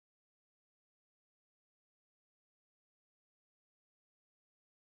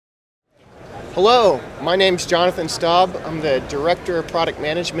Hello, my name's Jonathan Staub. I'm the Director of Product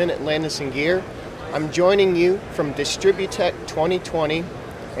Management at Landis+Gyr. I'm joining you from DistribuTECH 2020,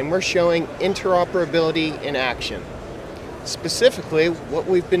 and we're showing interoperability in action. Specifically, what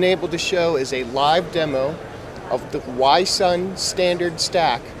we've been able to show is a live demo of the YSUN standard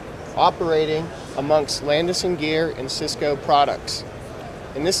stack operating amongst Landis+Gyr and Cisco products.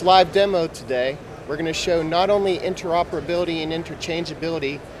 In this live demo today, we're going to show not only interoperability and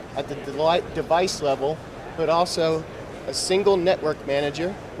interchangeability at the device level, but also a single network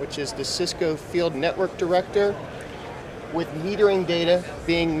manager, which is the Cisco Field Network Director, with metering data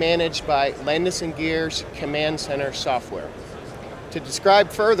being managed by Landis+Gyr's Command Center software. To describe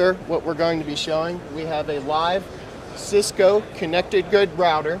further what we're going to be showing, we have a live Cisco connected good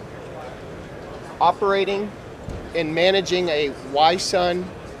router operating and managing a YSUN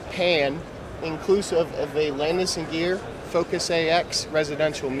PAN inclusive of a Landis+Gyr Focus AX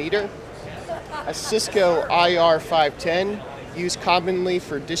residential meter, a Cisco IR510 used commonly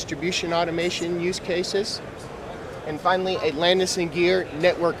for distribution automation use cases, and finally a Landis+Gyr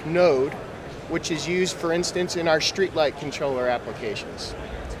network node, which is used, for instance, in our streetlight controller applications.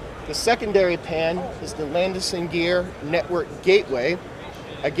 The secondary PAN is the Landis+Gyr network gateway,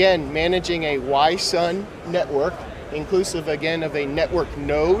 again managing a YSUN network, inclusive again of a network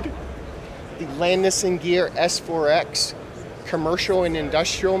node, the Landis+Gyr S4X commercial and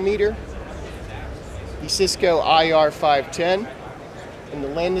industrial meter, the Cisco IR510, and the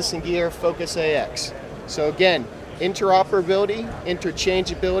Landis+Gyr Focus AX. So again, interoperability,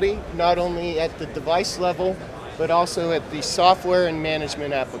 interchangeability, not only at the device level, but also at the software and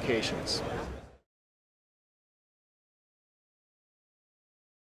management applications.